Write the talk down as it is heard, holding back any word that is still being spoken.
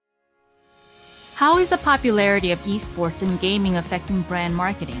How is the popularity of esports and gaming affecting brand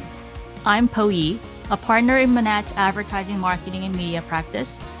marketing? I'm Po Yi, a partner in Manat's advertising, marketing, and media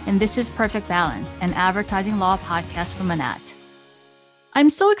practice, and this is Perfect Balance, an advertising law podcast from Manat. I'm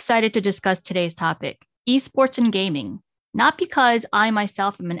so excited to discuss today's topic, esports and gaming, not because I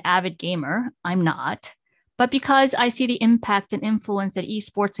myself am an avid gamer, I'm not, but because I see the impact and influence that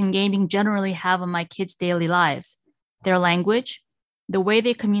esports and gaming generally have on my kids' daily lives, their language, the way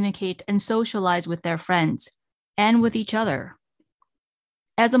they communicate and socialize with their friends and with each other.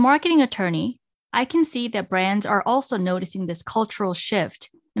 As a marketing attorney, I can see that brands are also noticing this cultural shift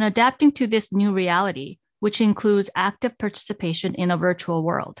and adapting to this new reality, which includes active participation in a virtual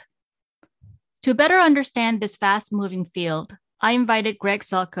world. To better understand this fast-moving field, I invited Greg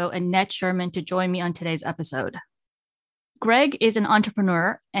Selko and Ned Sherman to join me on today's episode. Greg is an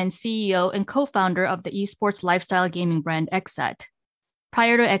entrepreneur and CEO and co-founder of the esports lifestyle gaming brand Xset.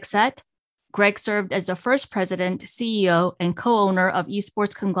 Prior to Xset, Greg served as the first president, CEO, and co-owner of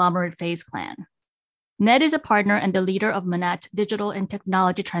esports conglomerate FaZe Clan. Ned is a partner and the leader of Manat's digital and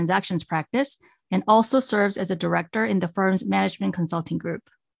technology transactions practice, and also serves as a director in the firm's management consulting group.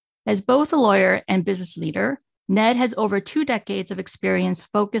 As both a lawyer and business leader, Ned has over 2 decades of experience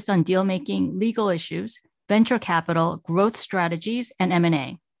focused on deal-making, legal issues, venture capital, growth strategies, and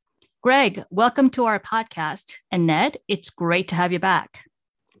M&A. Greg, welcome to our podcast. And Ned, it's great to have you back.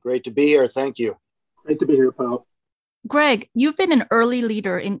 Great to be here. Thank you. Great to be here, Paul. Greg, you've been an early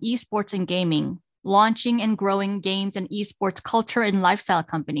leader in esports and gaming, launching and growing games and esports culture and lifestyle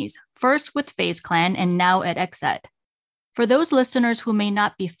companies, first with FaZe Clan and now at Xset. For those listeners who may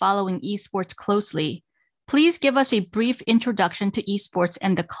not be following esports closely, please give us a brief introduction to esports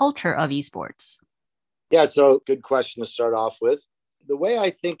and the culture of esports. Yeah, so good question to start off with. The way I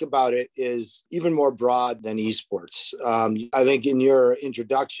think about it is even more broad than esports. I think in your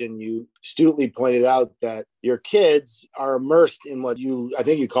introduction, you astutely pointed out that your kids are immersed in what I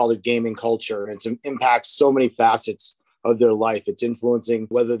think you called it gaming culture, and it impacts so many facets of their life. It's influencing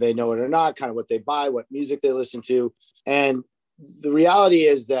whether they know it or not, kind of what they buy, what music they listen to. And the reality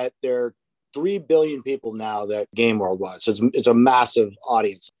is that there are 3 billion people now that game worldwide. So it's a massive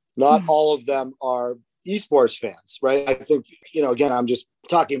audience. Not all of them are esports fans, right? I think, again, I'm just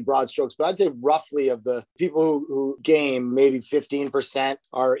talking broad strokes, but I'd say roughly of the people who game, maybe 15%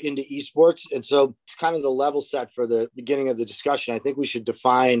 are into esports. And so it's kind of the level set for the beginning of the discussion. I think we should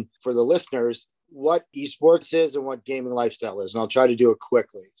define for the listeners what esports is and what gaming lifestyle is. And I'll try to do it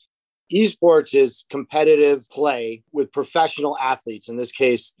quickly. Esports is competitive play with professional athletes. In this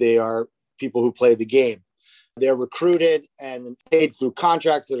case, they are people who play the game. They're recruited and paid through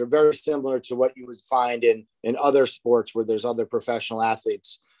contracts that are very similar to what you would find in other sports where there's other professional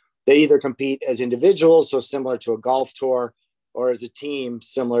athletes. They either compete as individuals, so similar to a golf tour, or as a team,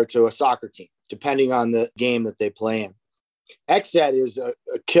 similar to a soccer team, depending on the game that they play in. Xset is a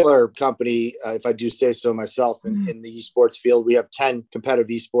killer company, if I do say so myself, in the esports field. We have 10 competitive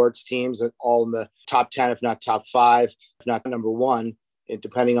esports teams, all in the top 10, if not top 5, if not number 1,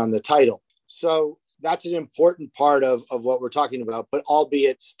 depending on the title. So that's an important part of what we're talking about, but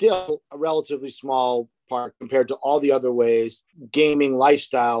albeit still a relatively small part compared to all the other ways gaming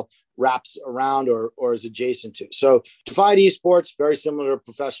lifestyle wraps around or is adjacent to. So define esports, very similar to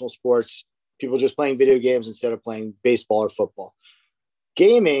professional sports, people just playing video games instead of playing baseball or football.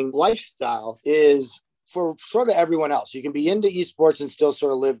 Gaming lifestyle is for sort of everyone else. You can be into esports and still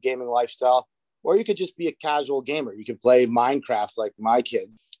sort of live gaming lifestyle, or you could just be a casual gamer. You can play Minecraft like my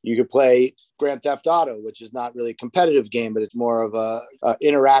kid. You could play Grand Theft Auto, which is not really a competitive game, but it's more of a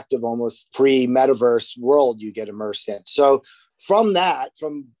interactive, almost pre-metaverse world you get immersed in. So from that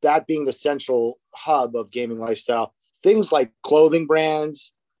being the central hub of gaming lifestyle, things like clothing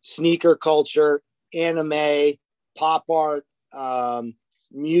brands, sneaker culture, anime, pop art,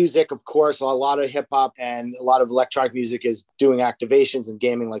 music, of course, a lot of hip hop and a lot of electronic music is doing activations in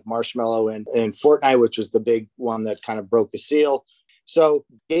gaming like Marshmello and Fortnite, which was the big one that kind of broke the seal. So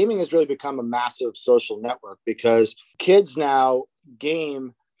gaming has really become a massive social network because kids now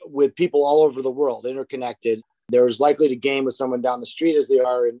game with people all over the world, interconnected. They're as likely to game with someone down the street as they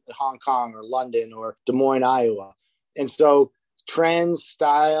are in Hong Kong or London or Des Moines, Iowa. And so trends,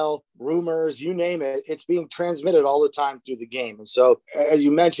 style, rumors, you name it, it's being transmitted all the time through the game. And so, as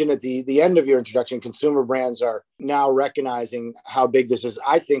you mentioned at the end of your introduction, consumer brands are now recognizing how big this is.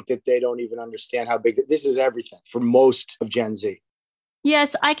 I think that they don't even understand how big this is. Everything for most of Gen Z.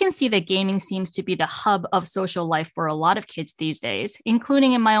 Yes, I can see that gaming seems to be the hub of social life for a lot of kids these days,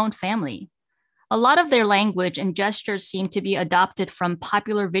 including in my own family. A lot of their language and gestures seem to be adopted from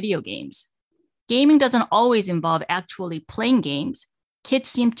popular video games. Gaming doesn't always involve actually playing games, Kids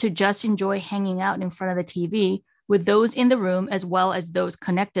seem to just enjoy hanging out in front of the TV with those in the room as well as those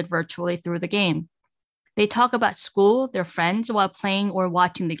connected virtually through the game. They talk about school, their friends while playing or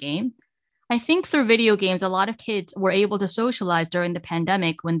watching the game. I think through video games, a lot of kids were able to socialize during the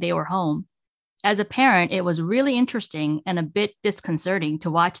pandemic when they were home. As a parent, it was really interesting and a bit disconcerting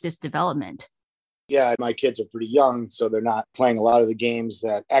to watch this development. Yeah, my kids are pretty young, so they're not playing a lot of the games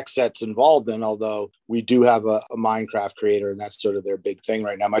that Xset's involved in, although we do have a Minecraft creator, and that's sort of their big thing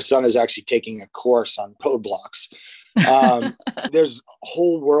right now. My son is actually taking a course on Roblox. There's a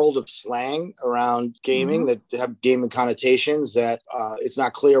whole world of slang around gaming that have gaming connotations that it's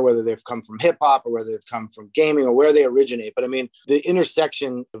not clear whether they've come from hip hop or whether they've come from gaming or where they originate. But I mean, the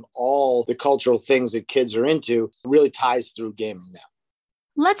intersection of all the cultural things that kids are into really ties through gaming now.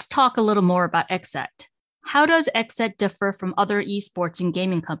 Let's talk a little more about Xset. How does Xset differ from other esports and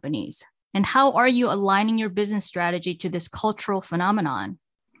gaming companies? And how are you aligning your business strategy to this cultural phenomenon?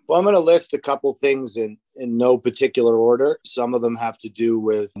 Well, I'm going to list a couple things in no particular order. Some of them have to do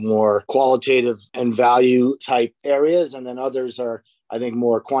with more qualitative and value type areas. And then others are, I think,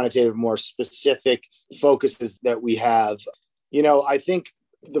 more quantitative, more specific focuses that we have. You know, I think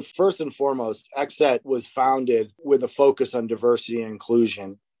the first and foremost, Xset was founded with a focus on diversity and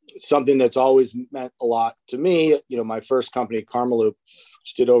inclusion, something that's always meant a lot to me. You know, my first company, Karmaloop,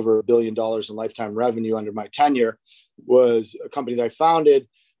 which did over $1 billion in lifetime revenue under my tenure, was a company that I founded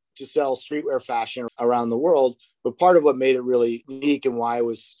to sell streetwear fashion around the world. But part of what made it really unique and why it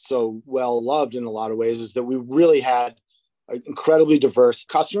was so well loved in a lot of ways is that we really had an incredibly diverse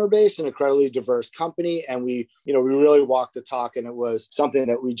customer base, an incredibly diverse company. And we really walked the talk, and it was something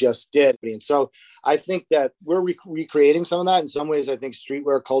that we just did. And so I think that we're recreating some of that. In some ways, I think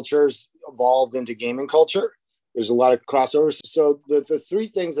streetwear cultures evolved into gaming culture. There's a lot of crossovers. So the three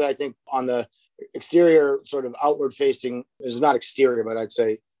things that I think on the exterior, sort of outward facing, is not exterior, but let's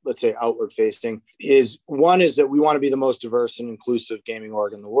say outward facing, is one is that we want to be the most diverse and inclusive gaming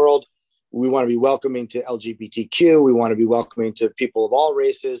org in the world. We want to be welcoming to LGBTQ. We want to be welcoming to people of all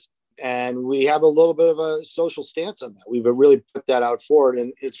races. And we have a little bit of a social stance on that. We've really put that out forward,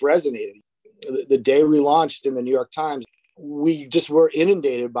 and it's resonated. The day we launched in the New York Times, we just were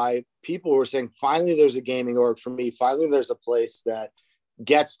inundated by people who were saying, finally, there's a gaming org for me. Finally, there's a place that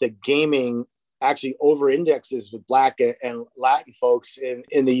gets the gaming actually over indexes with Black and Latin folks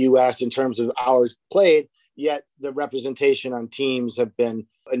in the US in terms of hours played, yet the representation on teams have been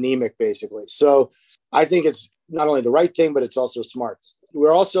anemic, basically. So I think it's not only the right thing, but it's also smart.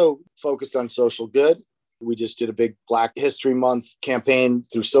 We're also focused on social good. We just did a big Black History Month campaign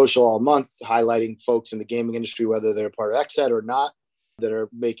through social all month, highlighting folks in the gaming industry, whether they're part of Xset or not, that are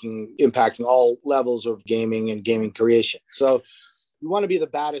impacting all levels of gaming and gaming creation. So we want to be the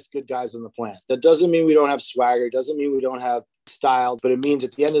baddest good guys on the planet. That doesn't mean we don't have swagger. It doesn't mean we don't have style, but it means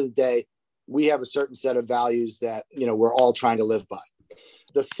at the end of the day, we have a certain set of values that, we're all trying to live by.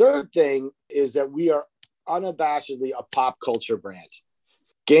 The third thing is that we are unabashedly a pop culture brand.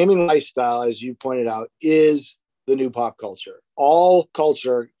 Gaming lifestyle, as you pointed out, is the new pop culture. All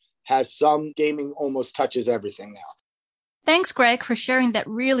culture has some gaming, almost touches everything now. Thanks, Greg, for sharing that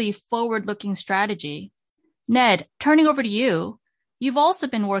really forward-looking strategy. Ned, turning over to you. You've also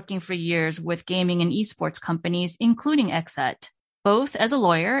been working for years with gaming and esports companies, including Xset, both as a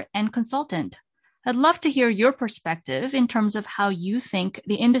lawyer and consultant. I'd love to hear your perspective in terms of how you think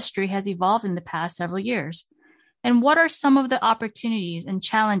the industry has evolved in the past several years. And what are some of the opportunities and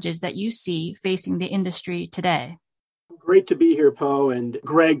challenges that you see facing the industry today? Great to be here, Po. And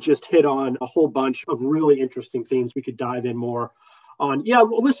Greg just hit on a whole bunch of really interesting themes we could dive in more on. Yeah,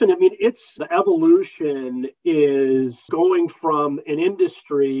 well, listen, I mean, the evolution is going from an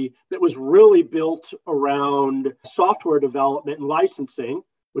industry that was really built around software development and licensing,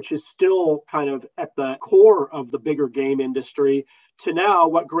 which is still kind of at the core of the bigger game industry, to now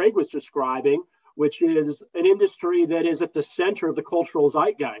what Greg was describing, which is an industry that is at the center of the cultural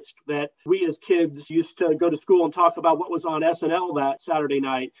zeitgeist, that we as kids used to go to school and talk about what was on SNL that Saturday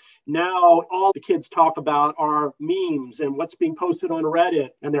night. Now all the kids talk about are memes and what's being posted on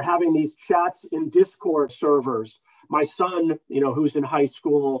Reddit, and they're having these chats in Discord servers. My son, who's in high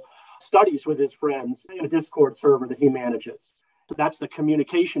school, studies with his friends in a Discord server that he manages. So that's the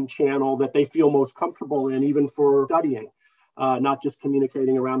communication channel that they feel most comfortable in, even for studying, not just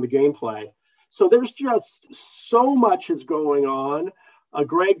communicating around the gameplay. So there's just so much is going on.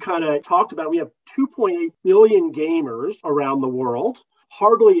 Greg kind of talked about, we have 2.8 billion gamers around the world.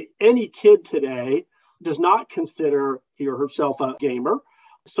 Hardly any kid today does not consider he or herself a gamer.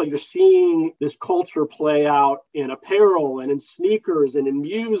 So you're seeing this culture play out in apparel and in sneakers and in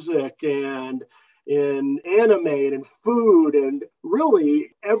music and in anime and in food and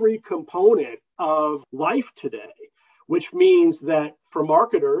really every component of life today, which means that for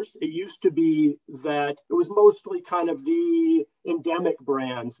marketers, it used to be that it was mostly kind of the endemic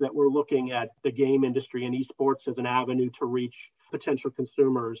brands that were looking at the game industry and esports as an avenue to reach potential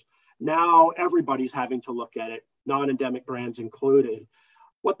consumers. Now everybody's having to look at it, non-endemic brands included.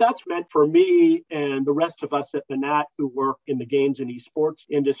 What that's meant for me and the rest of us at Manat who work in the games and esports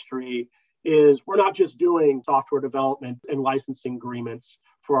industry is we're not just doing software development and licensing agreements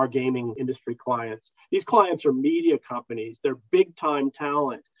for our gaming industry clients. These clients are media companies. They're big time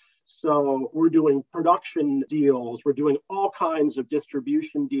talent. So we're doing production deals. We're doing all kinds of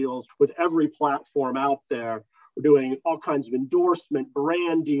distribution deals with every platform out there. We're doing all kinds of endorsement,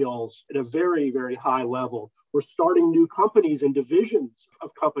 brand deals at a very, very high level. We're starting new companies and divisions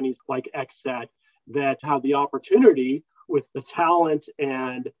of companies like XSET that have the opportunity with the talent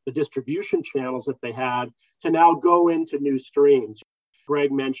and the distribution channels that they had to now go into new streams.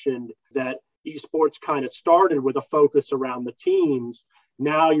 Greg mentioned that esports kind of started with a focus around the teams.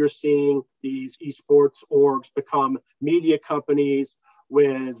 Now you're seeing these esports orgs become media companies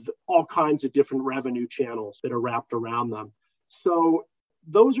with all kinds of different revenue channels that are wrapped around them. So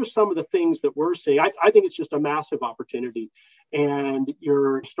those are some of the things that we're seeing. I think it's just a massive opportunity. And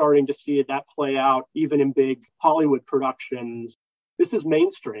you're starting to see that play out even in big Hollywood productions. This is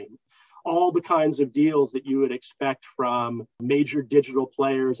mainstream. All the kinds of deals that you would expect from major digital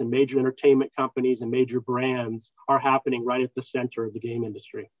players and major entertainment companies and major brands are happening right at the center of the game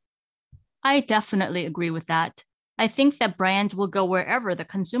industry. I definitely agree with that. I think that brands will go wherever the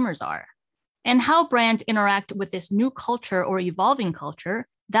consumers are. And how brands interact with this new culture or evolving culture,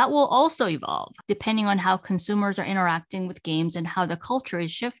 that will also evolve depending on how consumers are interacting with games and how the culture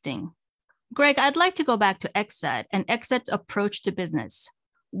is shifting. Greg, I'd like to go back to XSET and XSET's approach to business.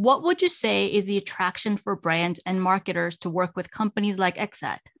 What would you say is the attraction for brands and marketers to work with companies like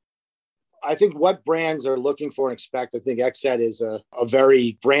XSET? I think what brands are looking for and expect, I think XSET is a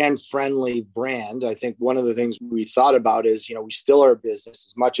very brand-friendly brand. I think one of the things we thought about is, we still are a business.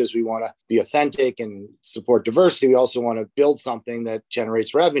 As much as we want to be authentic and support diversity, we also want to build something that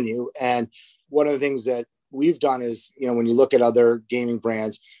generates revenue. And one of the things that we've done is, when you look at other gaming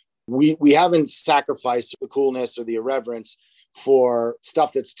brands, we haven't sacrificed the coolness or the irreverence for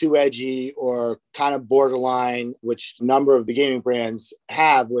stuff that's too edgy or kind of borderline, which a number of the gaming brands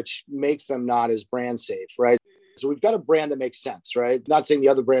have, which makes them not as brand safe, right? So we've got a brand that makes sense, right? Not saying the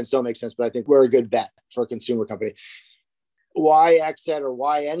other brands don't make sense, but I think we're a good bet for a consumer company. Why XSET or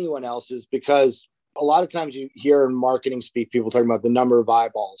why anyone else is because a lot of times you hear in marketing speak, people talking about the number of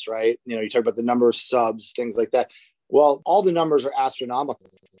eyeballs, right? You talk about the number of subs, things like that. Well, all the numbers are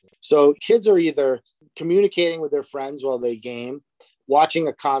astronomical. So kids are either communicating with their friends while they game, watching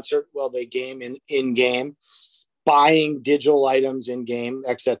a concert while they game in-game, buying digital items in-game.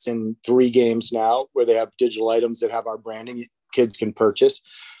 XSET's in 3 games now where they have digital items that have our branding kids can purchase.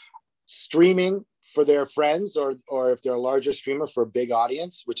 Streaming for their friends or if they're a larger streamer for a big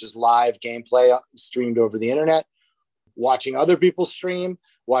audience, which is live gameplay streamed over the internet. Watching other people stream,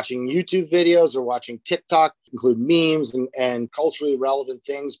 watching YouTube videos or watching TikTok, include memes and culturally relevant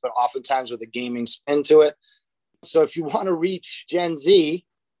things, but oftentimes with a gaming spin to it. So if you want to reach Gen Z,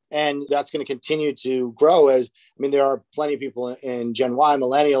 and that's going to continue to grow there are plenty of people in Gen Y,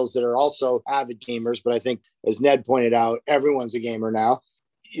 millennials that are also avid gamers, but I think as Ned pointed out, everyone's a gamer now.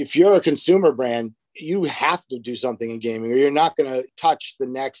 If you're a consumer brand, you have to do something in gaming or you're not going to touch the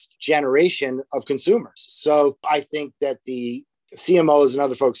next generation of consumers. So I think that the CMOs and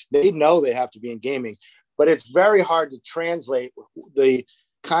other folks, they know they have to be in gaming, but it's very hard to translate the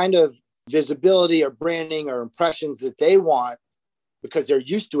kind of visibility or branding or impressions that they want because they're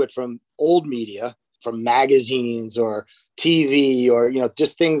used to it from old media, from magazines or TV or,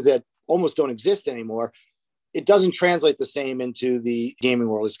 just things that almost don't exist anymore. It doesn't translate the same into the gaming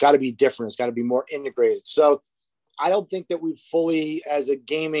world. It's got to be different. It's got to be more integrated. So I don't think that we've fully, as a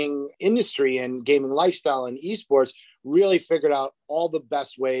gaming industry and gaming lifestyle and esports, really figured out all the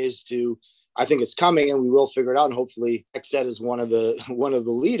best ways to, I think it's coming and we will figure it out. And hopefully XSET is one of the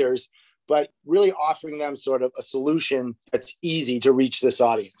leaders, but really offering them sort of a solution that's easy to reach this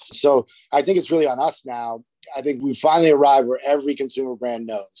audience. So I think it's really on us now. I think we finally arrived where every consumer brand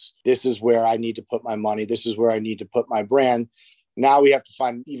knows this is where I need to put my money. This is where I need to put my brand. Now we have to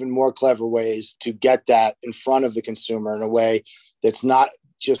find even more clever ways to get that in front of the consumer in a way that's not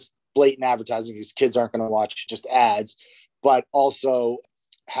just blatant advertising because kids aren't going to watch just ads, but also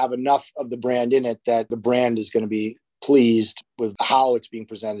have enough of the brand in it that the brand is going to be pleased with how it's being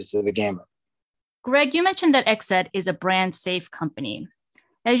presented to the gamer. Greg, you mentioned that XSET is a brand safe company.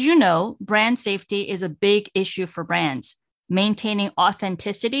 As you know, brand safety is a big issue for brands. Maintaining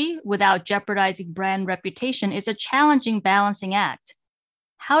authenticity without jeopardizing brand reputation is a challenging balancing act.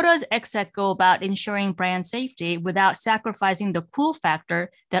 How does Exec go about ensuring brand safety without sacrificing the cool factor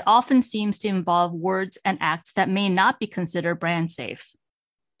that often seems to involve words and acts that may not be considered brand safe?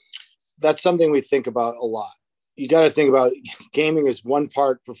 That's something we think about a lot. You got to think about gaming is one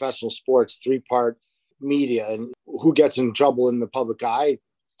part professional sports, 3-part media, and who gets in trouble in the public eye?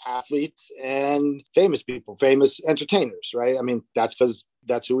 Athletes and famous people, famous entertainers, right? I mean, that's because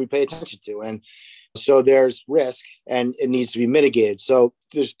that's who we pay attention to. And so there's risk and it needs to be mitigated. So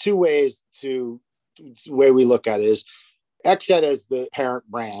there's two ways the way we look at it is XSET as the parent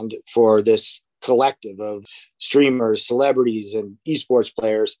brand for this collective of streamers, celebrities, and esports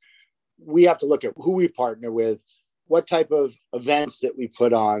players. We have to look at who we partner with, what type of events that we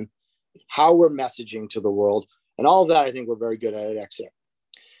put on, how we're messaging to the world. And all of that, I think we're very good at XSET.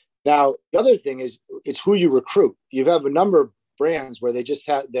 Now, the other thing is it's who you recruit. You have a number of brands where they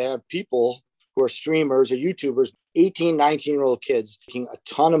have people who are streamers or YouTubers, 18, 19-year-old kids making a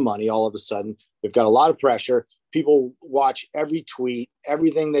ton of money all of a sudden. They've got a lot of pressure. People watch every tweet,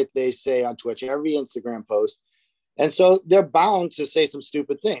 everything that they say on Twitch, every Instagram post. And so they're bound to say some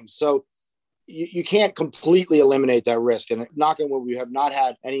stupid things. So you can't completely eliminate that risk. And knock on wood, we have not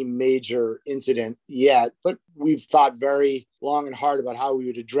had any major incident yet, but we've thought very long and hard about how we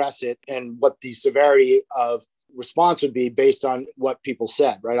would address it and what the severity of response would be based on what people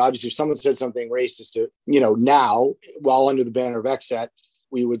said, right? Obviously, if someone said something racist to, now, while under the banner of XSET,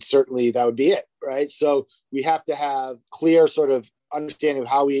 we would certainly, that would be it, right? So we have to have clear sort of understanding of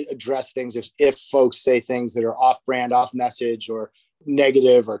how we address things if folks say things that are off-brand, off-message, or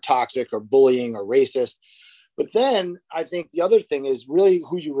negative or toxic or bullying or racist. But then I think the other thing is really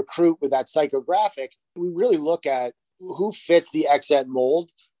who you recruit with that psychographic. We really look at who fits the XSET mold.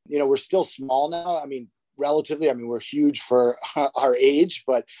 We're still small now. I mean, relatively, we're huge for our age,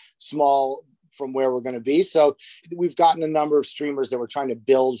 but small from where we're going to be. So we've gotten a number of streamers that we're trying to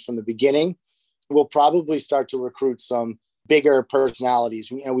build from the beginning. We'll probably start to recruit some bigger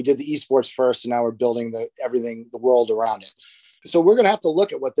personalities. We did the esports first, and now we're building the world around it. So we're going to have to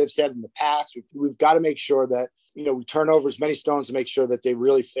look at what they've said in the past. We've got to make sure that, we turn over as many stones to make sure that they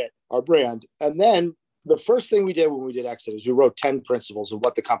really fit our brand. And then the first thing we did when we did XSET is we wrote 10 principles of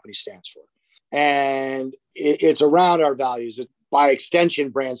what the company stands for. And it's around our values, by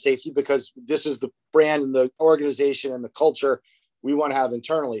extension, brand safety, because this is the brand and the organization and the culture we want to have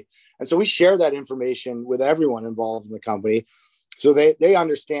internally. And so we share that information with everyone involved in the company so they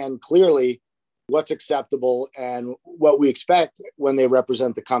understand clearly what's acceptable and what we expect when they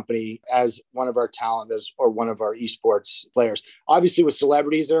represent the company as one of our talent or one of our esports players. Obviously, with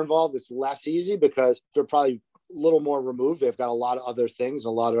celebrities that are involved, it's less easy because they're probably a little more removed. They've got a lot of other things, a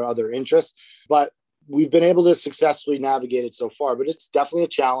lot of other interests, but we've been able to successfully navigate it so far. But it's definitely a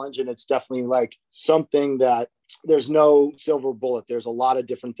challenge, and it's definitely like something that there's no silver bullet. There's a lot of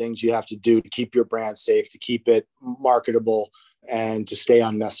different things you have to do to keep your brand safe, to keep it marketable, and to stay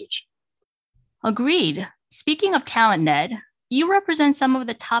on message. Agreed. Speaking of talent, Ned, you represent some of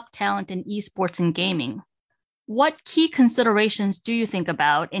the top talent in esports and gaming. What key considerations do you think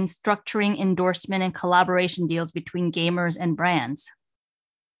about in structuring endorsement and collaboration deals between gamers and brands?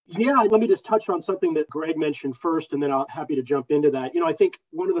 Yeah, let me just touch on something that Greg mentioned first, and then I'm happy to jump into that. I think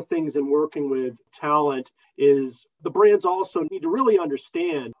one of the things in working with talent is the brands also need to really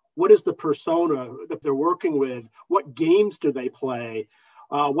understand what is the persona that they're working with, what games do they play,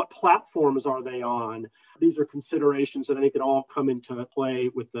 what platforms are they on. These are considerations that I think that all come into play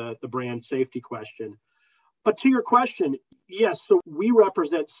with the brand safety question. But to your question, yes, so we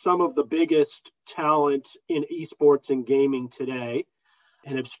represent some of the biggest talent in esports and gaming today,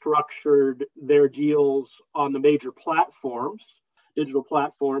 and have structured their deals on the major platforms, digital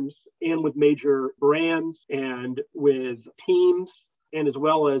platforms, and with major brands and with teams, and as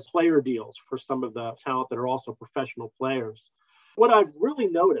well as player deals for some of the talent that are also professional players. What I've really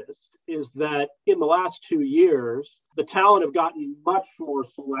noticed is that in the last 2 years, the talent have gotten much more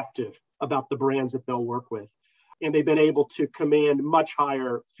selective about the brands that they'll work with. And they've been able to command much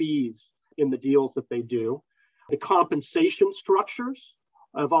higher fees in the deals that they do. The compensation structures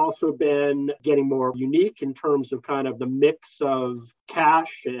have also been getting more unique in terms of kind of the mix of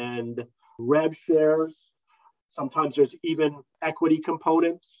cash and rev shares. Sometimes there's even equity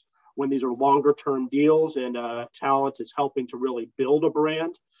components when these are longer term deals and talent is helping to really build a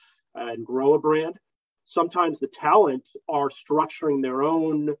brand and grow a brand. Sometimes the talent are structuring their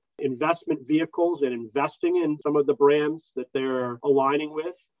own investment vehicles and investing in some of the brands that they're aligning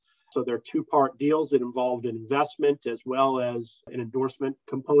with. So they're two-part deals that involved an investment as well as an endorsement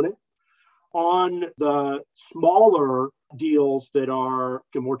component. On the smaller deals that are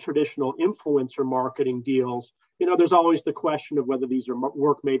the more traditional influencer marketing deals, there's always the question of whether these are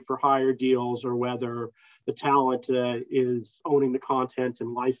work made for hire deals or whether the talent is owning the content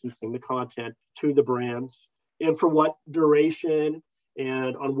and licensing the content to the brands, and for what duration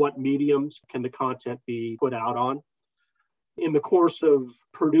and on what mediums can the content be put out on. In the course of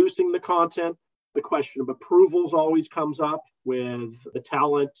producing the content, the question of approvals always comes up with the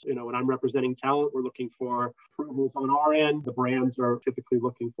talent. When I'm representing talent, we're looking for approvals on our end. The brands are typically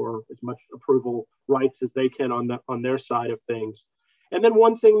looking for as much approval rights as they can on their side of things. And then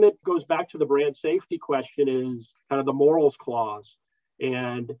one thing that goes back to the brand safety question is kind of the morals clause.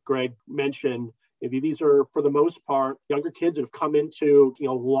 And Greg mentioned, maybe these are, for the most part, younger kids that have come into a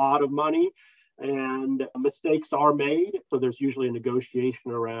lot of money, and mistakes are made. So there's usually a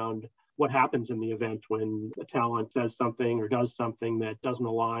negotiation around what happens in the event when a talent says something or does something that doesn't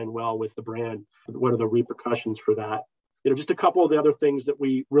align well with the brand. What are the repercussions for that? Just a couple of the other things that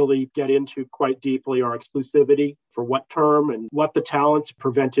we really get into quite deeply are exclusivity, for what term and what the talent's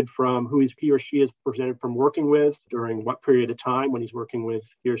prevented from, who he or she is prevented from working with during what period of time when he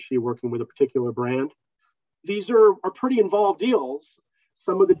or she working with a particular brand. These are pretty involved deals.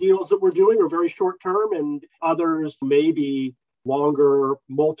 Some of the deals that we're doing are very short term, and others may be longer,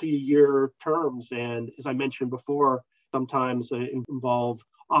 multi-year terms. And as I mentioned before, sometimes involve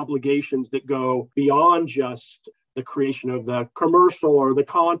obligations that go beyond just the creation of the commercial or the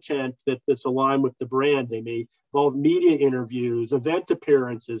content that's aligned with the brand. They may involve media interviews, event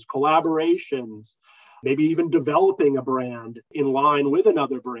appearances, collaborations, maybe even developing a brand in line with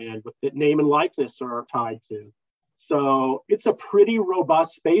another brand that name and likeness are tied to. So it's a pretty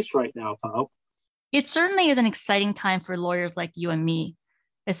robust space right now, Poe. It certainly is an exciting time for lawyers like you and me,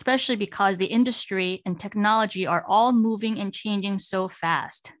 especially because the industry and technology are all moving and changing so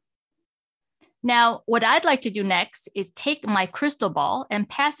fast. Now, what I'd like to do next is take my crystal ball and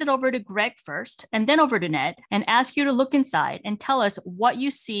pass it over to Greg first, and then over to Ned, and ask you to look inside and tell us what you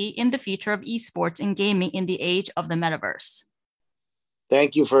see in the future of esports and gaming in the age of the metaverse.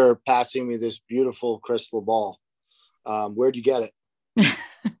 Thank you for passing me this beautiful crystal ball. Where'd you get it?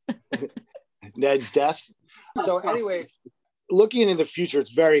 Ned's desk. So anyways, looking into the future,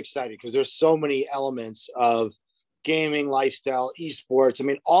 it's very exciting because there's so many elements of gaming, lifestyle, esports. I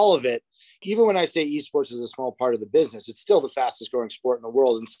mean, all of it. Even when I say esports is a small part of the business, it's still the fastest growing sport in the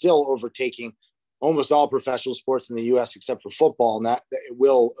world and still overtaking almost all professional sports in the US except for football. And that it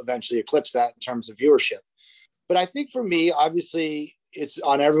will eventually eclipse that in terms of viewership. But I think for me, obviously, it's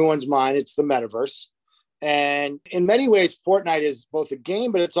on everyone's mind. It's the metaverse. And in many ways, Fortnite is both a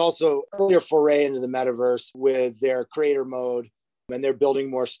game, but it's also an earlier foray into the metaverse with their creator mode. And they're building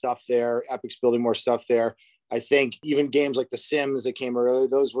more stuff there. Epic's building more stuff there. I think even games like The Sims that came earlier,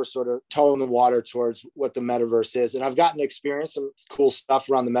 those were sort of toeing the water towards what the metaverse is. And I've gotten to experience some cool stuff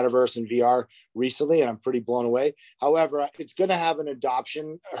around the metaverse and VR recently, and I'm pretty blown away. However, it's going to have an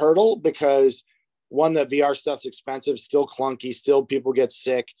adoption hurdle because, one, the VR stuff's expensive, still clunky, still people get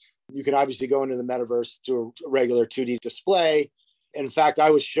sick. You can obviously go into the metaverse to a regular 2D display. In fact, I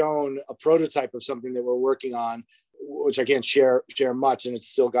was shown a prototype of something that we're working on, which I can't share much, and it's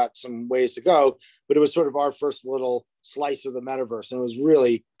still got some ways to go, but it was sort of our first little slice of the metaverse. And it was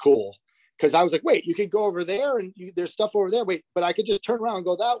really cool because I was like, wait, you could go over there and there's stuff over there. Wait, but I could just turn around and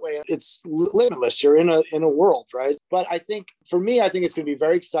go that way. It's limitless. You're in a world, right? But I think for me, I think it's going to be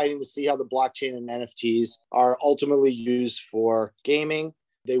very exciting to see how the blockchain and NFTs are ultimately used for gaming.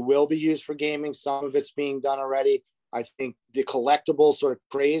 They will be used for gaming. Some of it's being done already. I think the collectible sort of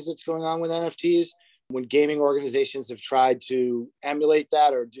craze that's going on with NFTs, when gaming organizations have tried to emulate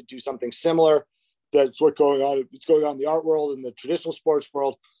that or to do something similar, that's what's going on. It's going on in the art world and the traditional sports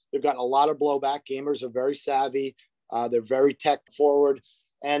world. They've gotten a lot of blowback. Gamers are very savvy. They're very tech forward.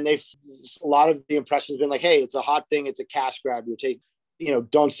 And a lot of the impression has been like, hey, it's a hot thing. It's a cash grab.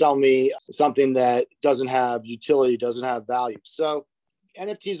 Don't sell me something that doesn't have utility, doesn't have value. So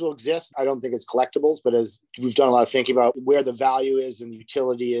NFTs will exist. I don't think it's collectibles, but as we've done a lot of thinking about where the value is and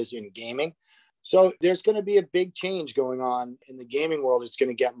utility is in gaming. So there's going to be a big change going on in the gaming world. It's going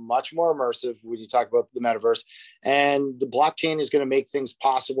to get much more immersive when you talk about the metaverse. And the blockchain is going to make things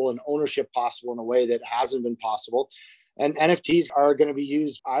possible and ownership possible in a way that hasn't been possible. And NFTs are going to be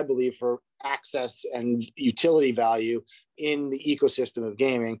used, I believe, for access and utility value in the ecosystem of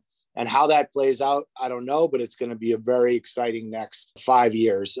gaming. And how that plays out, I don't know, but it's going to be a very exciting next 5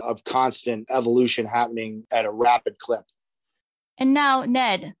 years of constant evolution happening at a rapid clip. And now,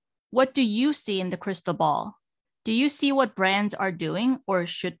 Ned, what do you see in the crystal ball? Do you see what brands are doing or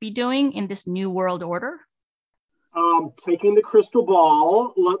should be doing in this new world order? Taking the crystal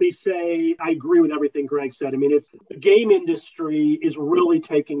ball, let me say I agree with everything Greg said. I mean, it's the game industry is really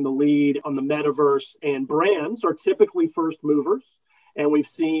taking the lead on the metaverse, and brands are typically first movers. And we've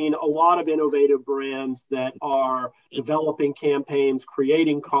seen a lot of innovative brands that are developing campaigns,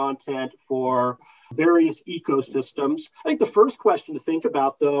 creating content for various ecosystems. I think the first question to think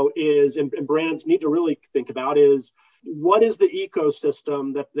about, though, is, and brands need to really think about, is what is the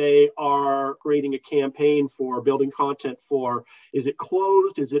ecosystem that they are creating a campaign for, building content for? Is it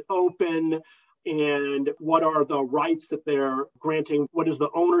closed? Is it open? And what are the rights that they're granting? What is the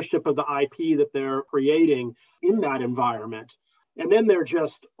ownership of the IP that they're creating in that environment? And then there are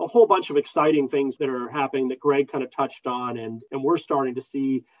just a whole bunch of exciting things that are happening that Greg kind of touched on, and we're starting to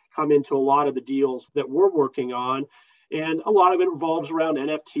see come into a lot of the deals that we're working on. And a lot of it revolves around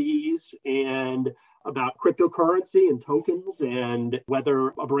NFTs and about cryptocurrency and tokens, and whether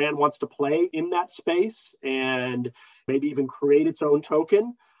a brand wants to play in that space and maybe even create its own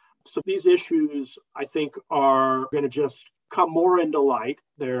token. So these issues, I think, are going to just come more into light.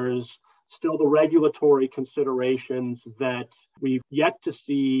 There's still the regulatory considerations that we've yet to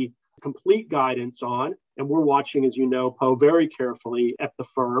see complete guidance on. And we're watching, as you know, Poe, very carefully at the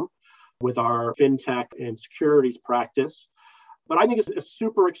firm with our fintech and securities practice. But I think it's a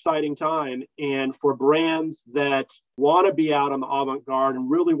super exciting time. And for brands that want to be out on the avant-garde and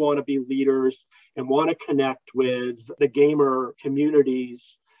really want to be leaders and want to connect with the gamer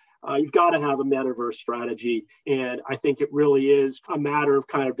communities, you've got to have a metaverse strategy. And I think it really is a matter of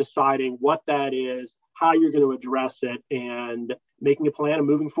kind of deciding what that is, how you're going to address it, and making a plan and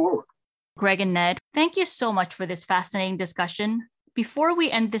moving forward. Greg and Ned, thank you so much for this fascinating discussion. Before we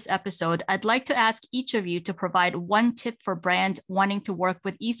end this episode, I'd like to ask each of you to provide one tip for brands wanting to work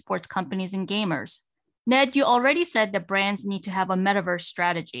with esports companies and gamers. Ned, you already said that brands need to have a metaverse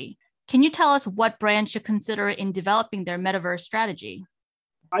strategy. Can you tell us what brands should consider in developing their metaverse strategy?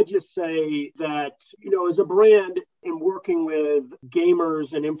 I just say that, as a brand in working with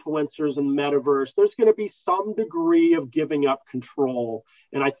gamers and influencers in the metaverse, there's going to be some degree of giving up control.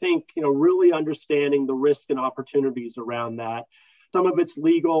 And I think, really understanding the risk and opportunities around that. Some of it's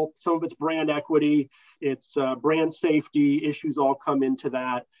legal, some of it's brand equity, it's brand safety issues all come into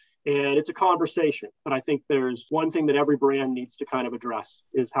that. And it's a conversation. But I think there's one thing that every brand needs to kind of address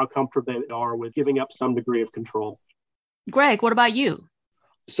is how comfortable they are with giving up some degree of control. Greg, what about you?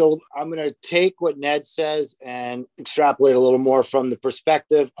 So I'm going to take what Ned says and extrapolate a little more from the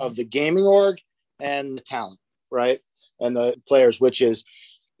perspective of the gaming org and the talent, right? And the players, which is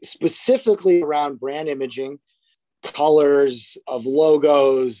specifically around brand imaging, colors of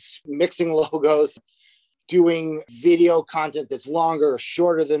logos, mixing logos, doing video content that's longer or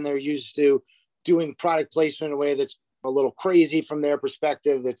shorter than they're used to, doing product placement in a way that's a little crazy from their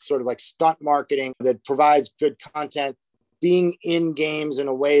perspective, that's sort of like stunt marketing that provides good content, being in games in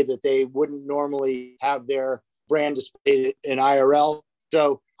a way that they wouldn't normally have their brand displayed in IRL.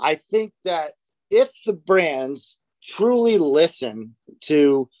 So I think that if the brands truly listen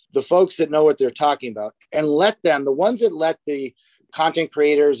to the folks that know what they're talking about and let them, the ones that let the content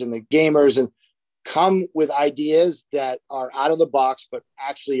creators and the gamers and come with ideas that are out of the box, but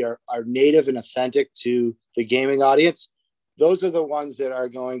actually are native and authentic to the gaming audience, those are the ones that are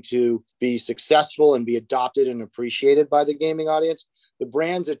going to be successful and be adopted and appreciated by the gaming audience. The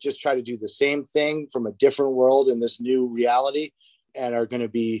brands that just try to do the same thing from a different world in this new reality and are going to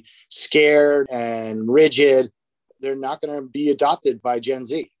be scared and rigid, they're not going to be adopted by Gen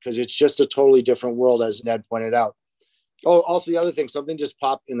Z because it's just a totally different world, as Ned pointed out. Oh, also the other thing, something just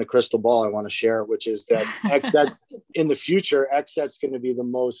popped in the crystal ball I want to share, which is that XSET in the future, XSET's going to be the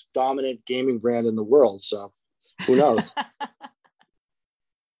most dominant gaming brand in the world. So who knows?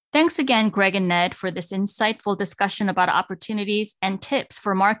 Thanks again, Greg and Ned, for this insightful discussion about opportunities and tips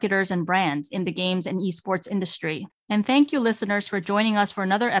for marketers and brands in the games and esports industry. And thank you, listeners, for joining us for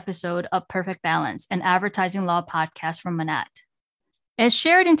another episode of Perfect Balance, an advertising law podcast from Manatt. As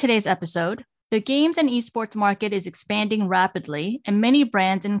shared in today's episode, the games and esports market is expanding rapidly, and many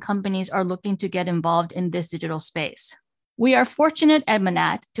brands and companies are looking to get involved in this digital space. We are fortunate at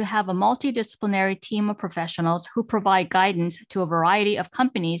Manatt to have a multidisciplinary team of professionals who provide guidance to a variety of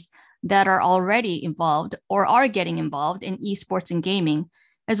companies that are already involved or are getting involved in esports and gaming,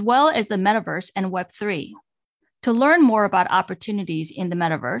 as well as the metaverse and Web3. To learn more about opportunities in the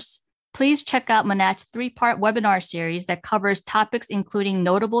metaverse, please check out Manatt's 3-part webinar series that covers topics including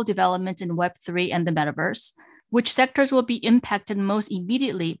notable developments in Web3 and the metaverse, which sectors will be impacted most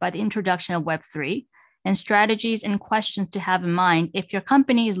immediately by the introduction of Web3, and strategies and questions to have in mind if your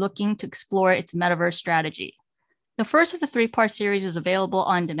company is looking to explore its metaverse strategy. The first of the three-part series is available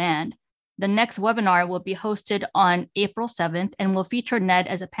on demand. The next webinar will be hosted on April 7th and will feature Ned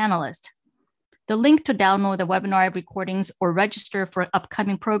as a panelist. The link to download the webinar recordings or register for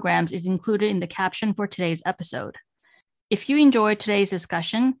upcoming programs is included in the caption for today's episode. If you enjoyed today's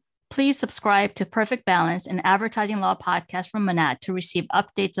discussion, please subscribe to Perfect Balance, an advertising law podcast from Manatt, to receive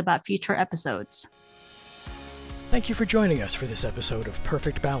updates about future episodes. Thank you for joining us for this episode of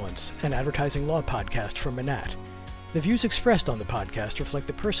Perfect Balance, an advertising law podcast from Manatt. The views expressed on the podcast reflect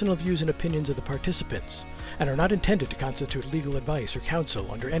the personal views and opinions of the participants and are not intended to constitute legal advice or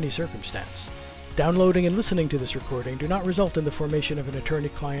counsel under any circumstance. Downloading and listening to this recording do not result in the formation of an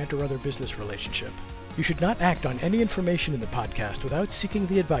attorney-client or other business relationship. You should not act on any information in the podcast without seeking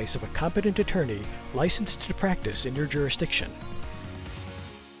the advice of a competent attorney licensed to practice in your jurisdiction.